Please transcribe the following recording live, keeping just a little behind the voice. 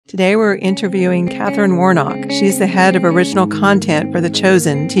Today we're interviewing Katherine Warnock. She's the head of original content for the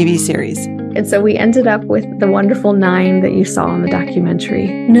Chosen TV series. And so we ended up with the wonderful 9 that you saw in the documentary.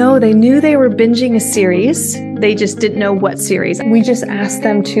 No, they knew they were binging a series. They just didn't know what series. We just asked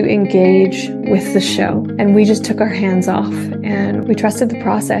them to engage with the show. And we just took our hands off and we trusted the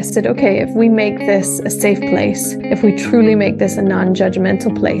process. Said, okay, if we make this a safe place, if we truly make this a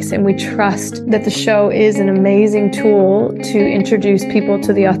non-judgmental place, and we trust that the show is an amazing tool to introduce people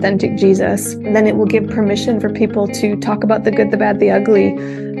to the authentic Jesus, then it will give permission for people to talk about the good, the bad, the ugly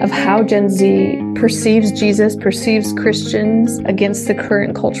of how Gen Z perceives Jesus, perceives Christians against the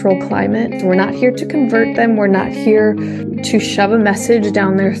current cultural climate. We're not here to convert them. We're not here to shove a message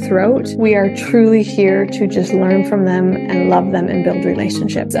down their throat. We are truly here to just learn from them and love them and build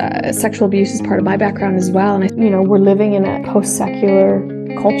relationships. Sexual abuse is part of my background as well. And we're living in a post-secular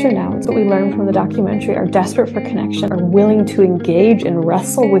culture now. It's what we learned from the documentary, are desperate for connection, are willing to engage and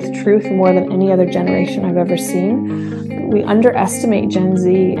wrestle with truth more than any other generation I've ever seen. We underestimate Gen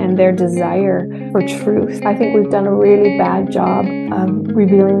Z and their desire for truth. I think we've done a really bad job of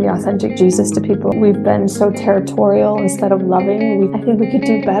revealing the authentic Jesus to people. We've been so territorial instead of loving. I think we could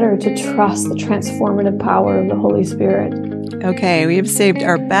do better to trust the transformative power of the Holy Spirit. Okay, we have saved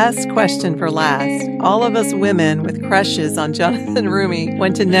our best question for last. All of us women with crushes on Jonathan Rumi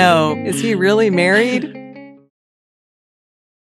want to know, is he really married?